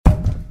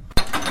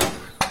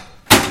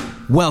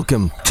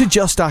Welcome to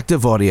Just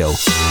Active Audio,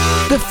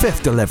 the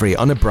fifth delivery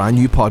on a brand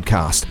new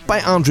podcast by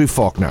Andrew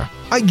Faulkner,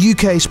 a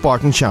UK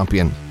Spartan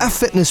champion, a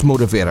fitness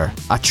motivator,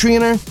 a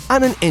trainer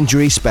and an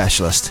injury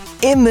specialist.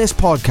 In this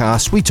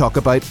podcast we talk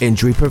about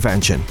injury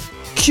prevention.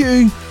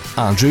 Cue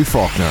Andrew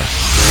Faulkner.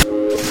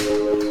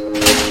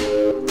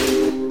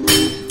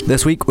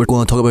 This week we're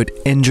going to talk about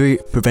injury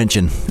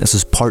prevention. This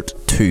is part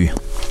 2.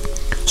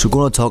 So we're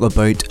going to talk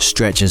about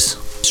stretches.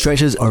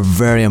 Stretches are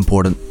very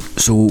important.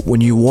 So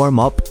when you warm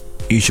up,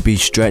 you should be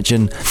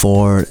stretching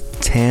for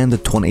 10 to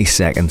 20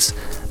 seconds.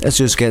 This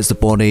just gets the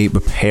body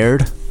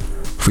prepared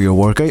for your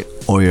workout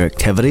or your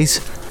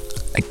activities.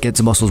 It gets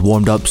the muscles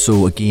warmed up,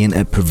 so again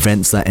it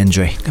prevents that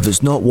injury. If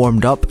it's not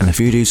warmed up and if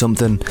you do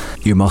something,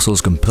 your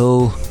muscles can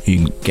pull,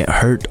 you can get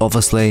hurt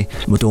obviously.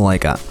 We don't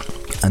like that.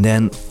 And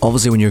then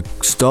obviously when you're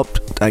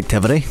stopped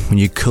activity, when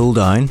you cool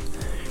down,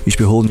 you should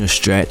be holding your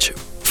stretch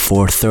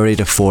for 30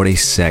 to 40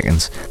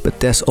 seconds. But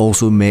this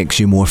also makes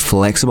you more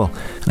flexible.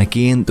 And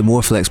again, the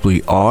more flexible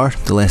you are,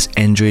 the less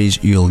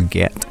injuries you'll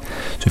get.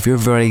 So if you're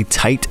very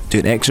tight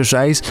doing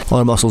exercise, all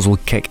our muscles will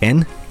kick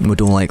in, and we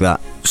don't like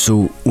that.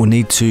 So we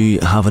need to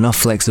have enough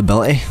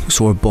flexibility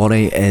so our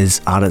body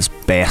is at its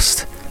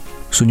best.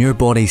 So when your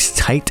body's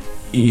tight,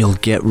 you'll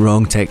get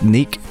wrong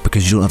technique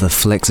because you don't have the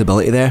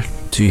flexibility there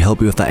to help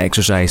you with that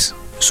exercise.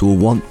 So we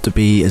want to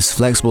be as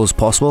flexible as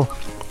possible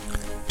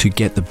to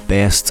get the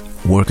best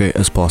workout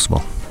as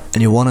possible.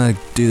 And you want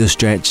to do the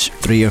stretch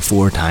 3 or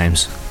 4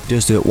 times.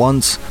 Just do it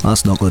once,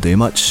 that's not going to do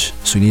much.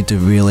 So you need to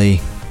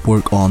really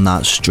work on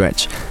that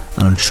stretch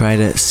and try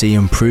to see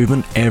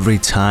improvement every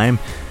time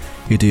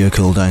you do a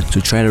cool down.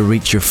 So try to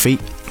reach your feet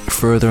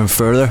further and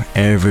further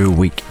every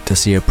week to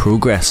see a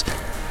progress.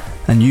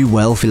 And you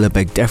will feel a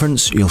big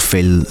difference. You'll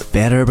feel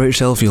better about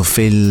yourself, you'll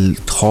feel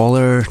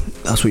taller.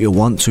 That's what you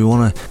want. So you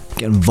want to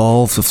get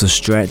involved with the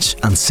stretch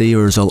and see a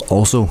result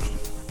also.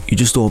 You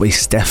just don't want to be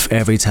stiff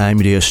every time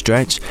you do a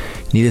stretch.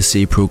 You need to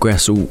see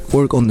progress. So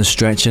work on the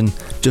stretching.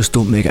 Just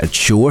don't make it a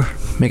chore.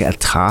 Make it a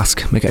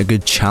task. Make it a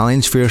good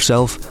challenge for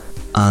yourself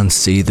and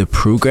see the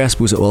progress,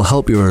 because it will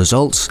help your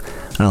results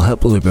and it'll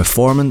help with your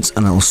performance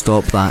and it'll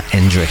stop that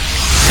injury.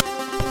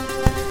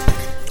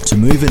 So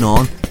moving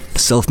on,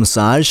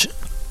 self-massage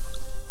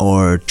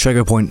or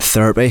trigger point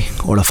therapy,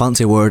 or the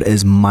fancy word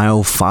is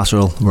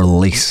myofascial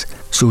release.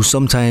 So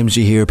sometimes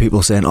you hear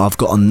people saying, oh, I've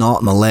got a knot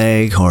in my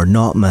leg or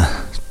knot in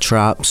my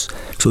traps.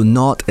 So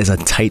knot is a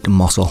tight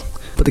muscle,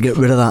 but to get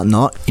rid of that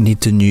knot you need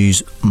to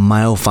use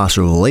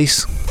myofascial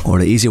release, or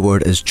the easy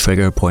word is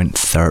trigger point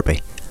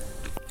therapy.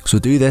 So to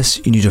do this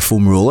you need a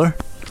foam roller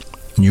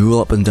and you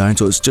roll up and down.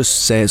 So it's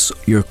just says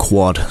your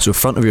quad, so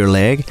front of your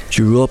leg.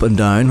 So you roll up and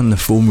down on the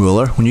foam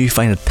roller. When you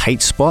find a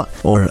tight spot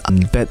or a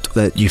bit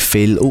that you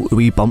feel, a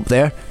wee bump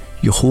there,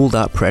 you hold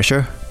that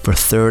pressure for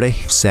 30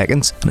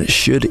 seconds and it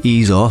should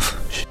ease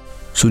off.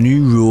 So when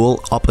you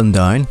roll up and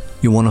down,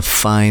 you want to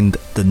find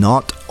the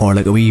knot or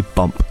like a wee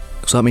bump.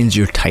 So that means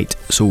you're tight.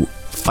 So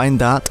find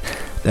that,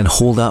 then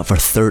hold that for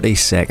 30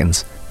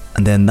 seconds.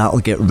 And then that'll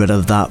get rid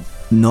of that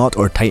knot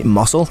or tight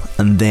muscle.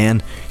 And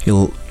then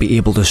you'll be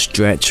able to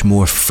stretch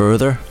more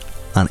further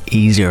and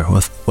easier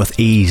with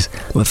ease.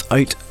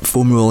 Without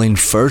foam rolling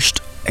first,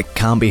 it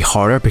can be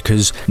harder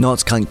because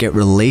knots can't get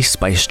released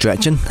by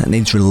stretching. It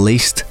needs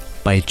released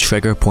by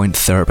trigger point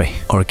therapy,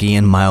 or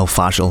again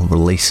myofascial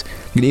release.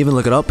 You can even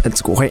look it up.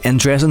 It's quite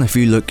interesting if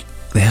you look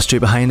the history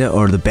behind it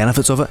or the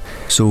benefits of it.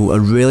 So I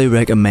really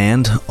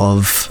recommend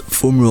of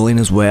foam rolling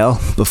as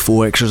well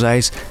before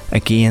exercise,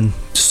 again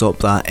to stop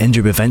that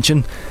injury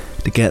prevention,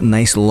 to get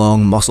nice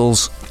long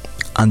muscles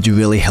and to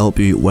really help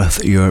you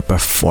with your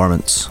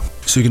performance.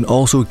 So you can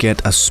also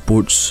get a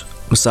sports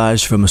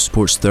massage from a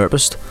sports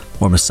therapist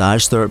or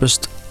massage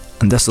therapist,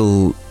 and this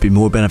will be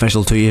more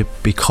beneficial to you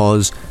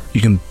because you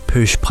can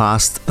push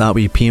past that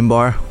wee pain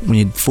bar. When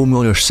you foam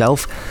roll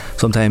yourself,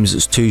 sometimes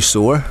it's too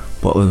sore,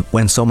 but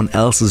when someone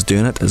else is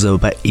doing it, it's a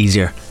bit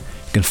easier.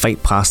 You can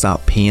fight past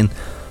that pain,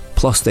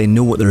 plus they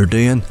know what they're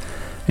doing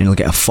and you'll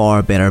get a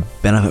far better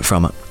benefit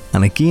from it.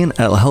 And again,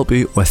 it'll help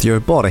you with your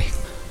body.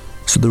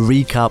 So the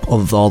recap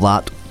of all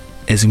that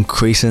is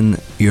increasing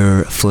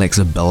your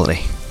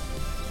flexibility.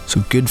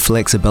 So good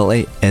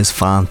flexibility is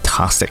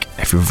fantastic.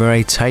 If you're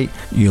very tight,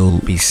 you'll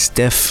be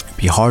stiff,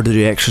 be hard to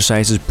do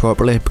exercises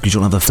properly because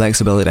you don't have the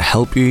flexibility to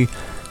help you.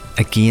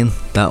 Again,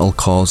 that'll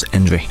cause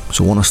injury.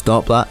 So want to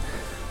stop that.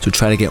 So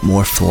try to get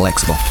more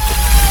flexible.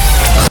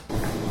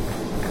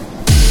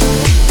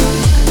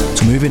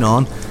 So moving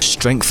on,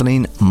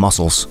 strengthening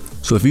muscles.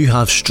 So if you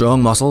have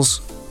strong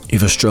muscles, you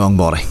have a strong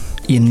body.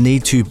 You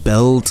need to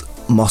build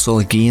muscle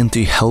again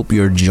to help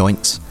your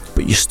joints,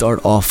 but you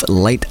start off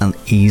light and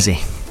easy.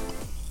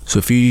 So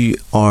if you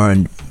are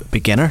a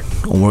beginner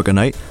on working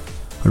out,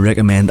 I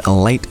recommend a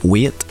light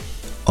weight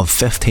of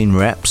 15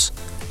 reps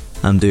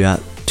and do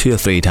that 2 or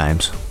 3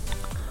 times.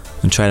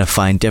 And try to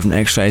find different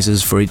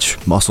exercises for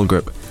each muscle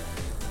group.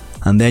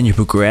 And then you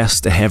progress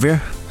to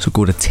heavier, so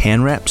go to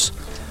 10 reps,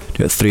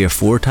 do it 3 or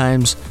 4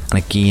 times, and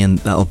again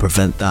that'll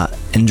prevent that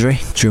injury.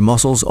 So your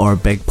muscles are a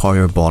big part of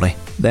your body.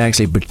 They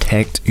actually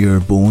protect your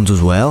bones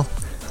as well.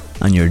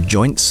 and your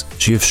joints.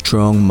 So you have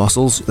strong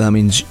muscles, that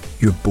means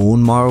your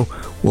bone marrow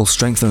will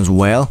strengthen as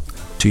well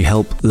to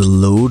help the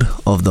load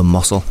of the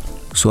muscle.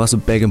 So that's a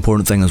big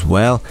important thing as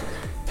well.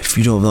 If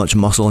you don't have much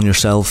muscle in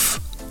yourself,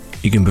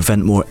 you can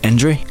prevent more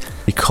injury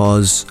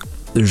because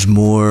there's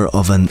more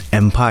of an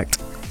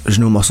impact. There's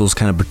no muscles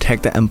kind of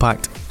protect the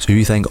impact. So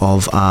you think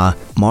of a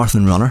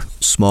marathon runner,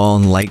 small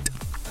and light,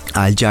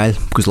 agile,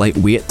 because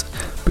lightweight,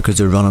 because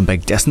they're running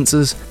big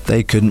distances,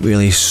 they couldn't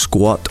really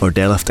squat or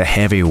deadlift a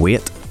heavy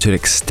weight to an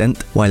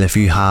extent. While if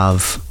you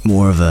have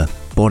more of a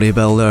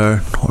bodybuilder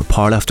or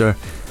powerlifter,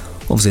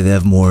 obviously they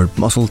have more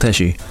muscle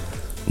tissue.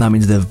 That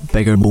means they have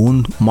bigger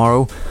bone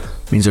marrow,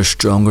 means they're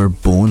stronger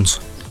bones,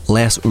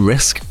 less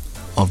risk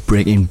of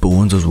breaking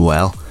bones as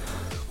well,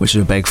 which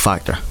is a big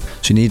factor.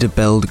 So you need to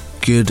build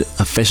good,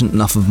 efficient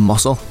enough of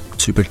muscle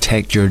to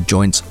protect your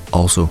joints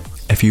also.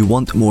 If you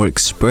want more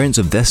experience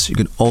of this, you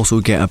can also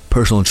get a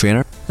personal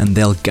trainer and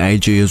they'll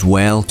guide you as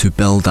well to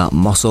build that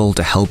muscle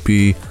to help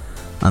you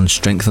and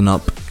strengthen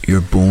up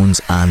your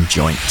bones and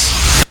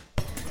joints.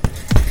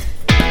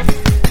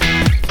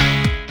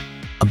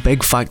 A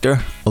big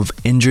factor of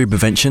injury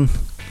prevention,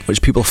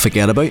 which people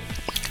forget about,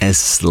 is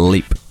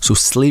sleep. So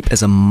sleep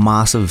is a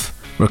massive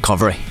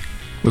recovery.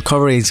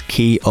 Recovery is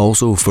key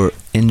also for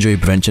injury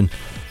prevention,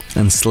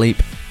 and sleep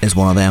is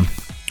one of them.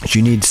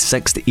 You need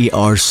 6 to 8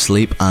 hours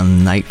sleep a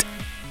night.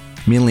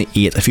 Mainly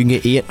 8. If you can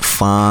get 8,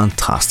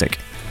 fantastic.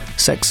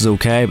 6 is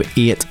okay, but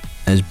 8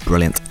 is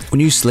brilliant. When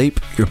you sleep,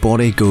 your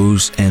body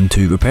goes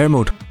into repair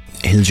mode.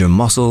 It heals your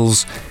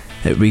muscles,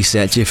 it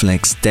resets you for the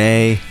next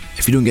day.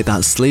 If you don't get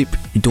that sleep,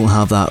 you don't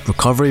have that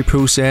recovery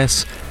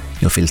process.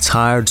 You'll feel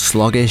tired,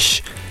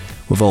 sluggish.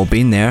 We've all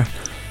been there.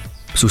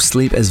 So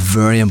sleep is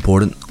very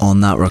important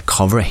on that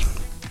recovery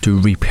to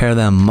repair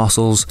them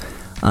muscles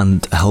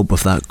and help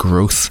with that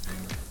growth.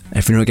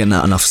 If you're not getting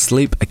that enough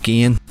sleep,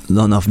 again,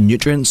 not enough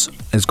nutrients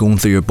is going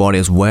through your body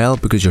as well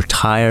because you're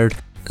tired.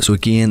 So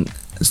again,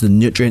 it's the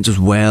nutrients as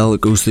well that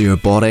goes through your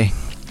body,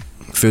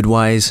 food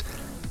wise,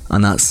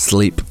 and that's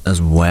sleep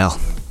as well.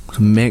 So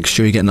make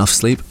sure you get enough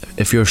sleep.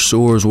 If you're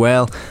sore as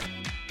well,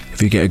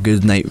 if you get a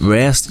good night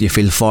rest, you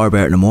feel far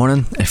better in the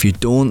morning. If you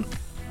don't,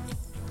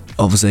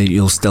 obviously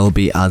you'll still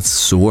be as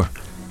sore.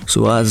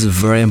 So that is a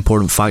very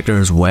important factor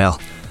as well.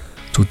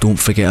 So don't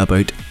forget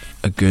about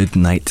a good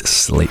night's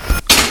sleep.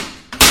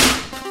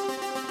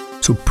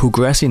 So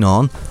progressing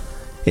on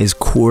is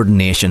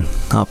coordination.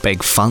 That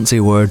big fancy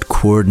word,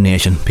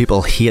 coordination.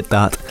 People hate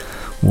that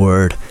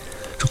word.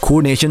 So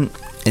coordination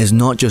is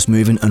not just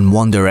moving in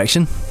one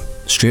direction,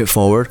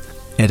 straightforward.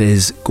 It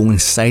is going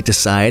side to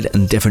side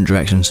in different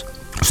directions.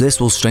 So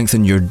this will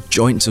strengthen your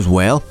joints as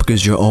well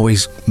because you're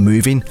always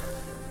moving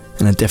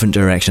in a different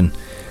direction.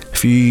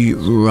 If you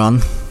run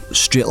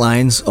straight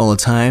lines all the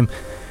time,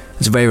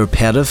 it's very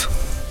repetitive.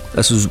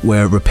 This is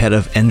where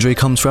repetitive injury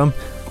comes from.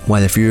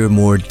 While if you're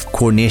more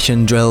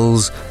coordination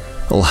drills,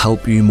 it'll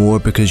help you more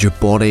because your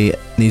body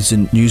needs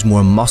to use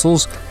more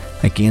muscles.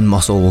 Again,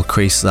 muscle will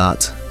increase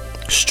that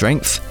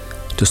strength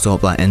to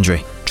stop that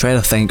injury. Try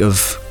to think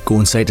of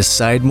going side to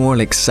side more,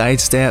 like side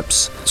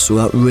steps. So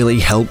that really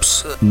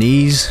helps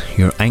knees,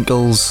 your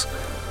ankles,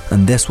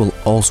 and this will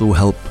also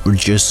help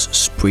reduce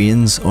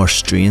sprains or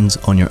strains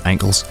on your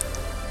ankles.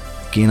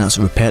 Again, that's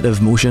repetitive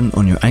motion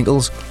on your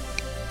ankles.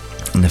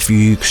 And if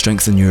you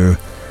strengthen your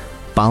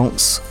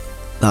balance,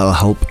 that'll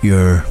help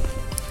your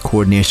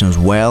coordination as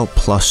well,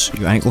 plus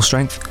your ankle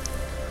strength.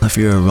 If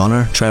you're a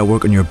runner, try to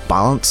work on your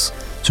balance.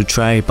 So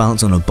try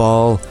balance on a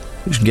ball.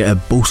 You can get a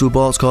Bosu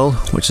ball, it's called,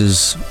 which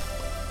is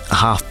a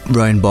half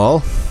round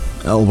ball.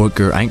 It'll work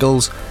your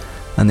ankles,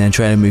 and then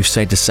try to move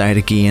side to side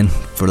again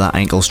for that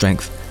ankle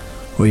strength,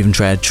 or even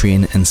try to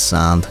train in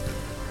sand.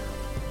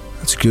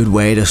 It's a good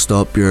way to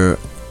stop your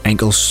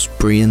ankle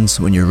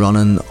sprains when you're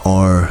running,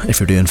 or if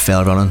you're doing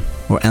fell running,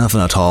 or anything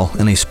at all,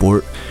 any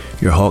sport,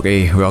 your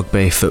hockey,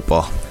 rugby,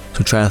 football.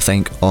 So try to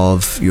think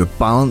of your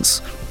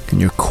balance and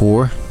your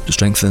core to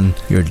strengthen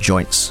your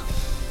joints.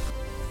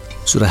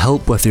 So to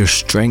help with your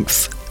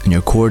strength and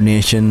your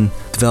coordination,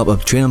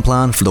 develop a training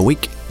plan for the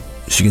week.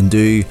 So you can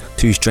do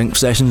 2 strength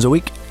sessions a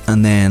week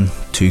and then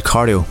 2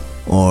 cardio,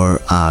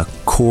 or a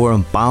core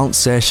and balance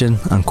session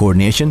and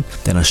coordination,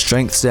 then a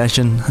strength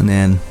session, and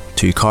then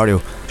 2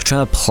 cardio. So try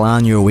to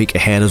plan your week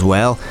ahead as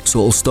well, so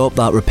it'll stop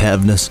that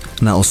repetitiveness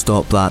and that'll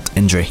stop that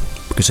injury.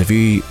 Because if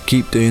you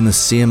keep doing the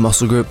same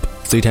muscle group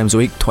 3 times a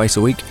week, twice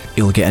a week,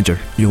 you'll get injured.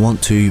 You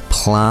want to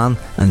plan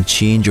and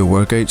change your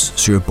workouts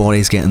so your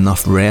body's getting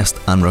enough rest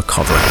and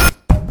recovery.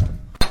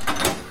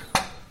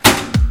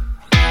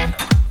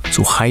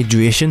 So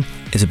hydration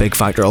is a big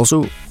factor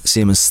also,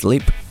 same as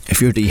sleep.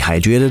 If you're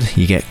dehydrated,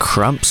 you get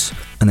cramps,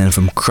 and then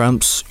from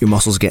cramps, your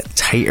muscles get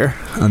tighter,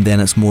 and then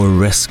it's more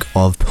risk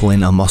of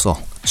pulling a muscle.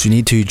 So you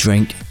need to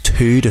drink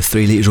 2 to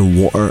 3 litres of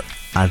water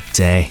a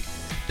day.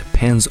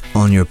 Depends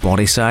on your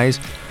body size,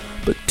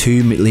 but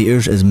 2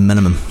 litres is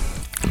minimum.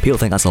 People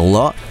think that's a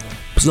lot,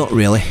 but it's not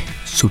really.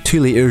 So 2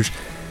 litres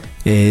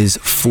is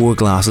 4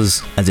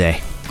 glasses a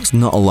day. It's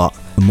not a lot.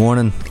 The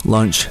morning,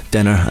 lunch,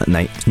 dinner, at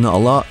night. It's not a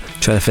lot.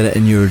 Try to fit it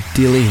in your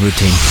daily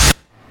routine.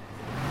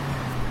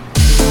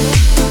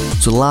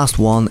 So the last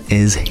one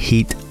is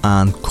heat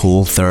and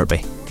cold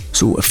therapy.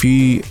 So if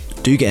you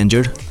do get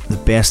injured, the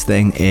best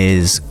thing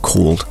is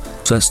cold.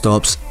 So that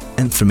stops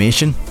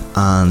inflammation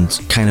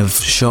and kind of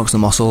shocks the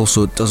muscle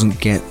so it doesn't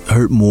get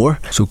hurt more.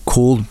 So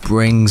cold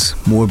brings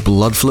more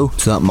blood flow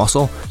to that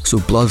muscle. So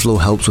blood flow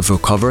helps with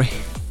recovery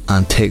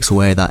and takes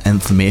away that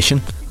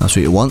inflammation. That's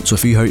what you want. So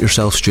if you hurt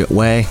yourself straight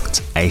away,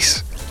 it's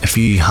ice. If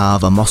you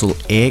have a muscle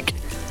ache,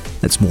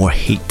 it's more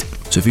heat.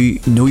 So if you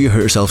know you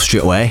hurt yourself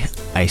straight away,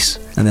 ice.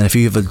 And then if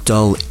you have a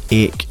dull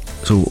ache,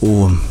 so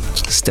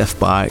stiff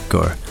back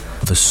or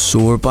a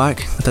sore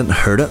back, it didn't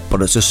hurt it,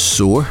 but it's just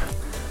sore,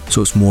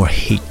 so it's more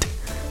heat.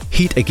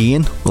 Heat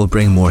again will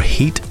bring more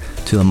heat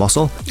to the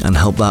muscle and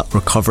help that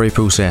recovery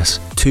process.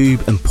 2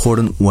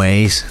 important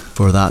ways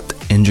for that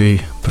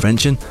injury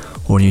prevention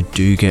when you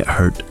do get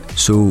hurt.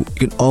 So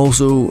you can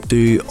also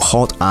do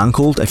hot and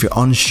cold. If you're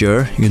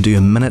unsure, you can do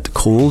a minute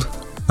cold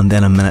and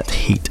then a minute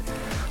heat.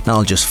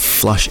 That'll just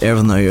flush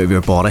everything out of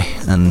your body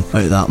and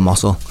out of that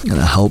muscle, and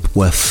it'll help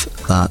with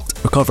that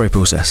recovery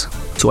process.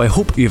 So I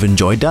hope you've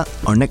enjoyed that.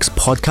 Our next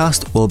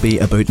podcast will be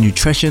about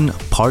nutrition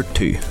part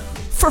 2.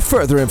 For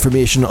further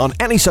information on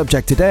any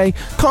subject today,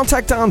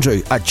 contact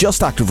Andrew at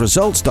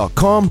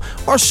justactiveresults.com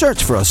or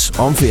search for us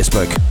on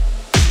Facebook.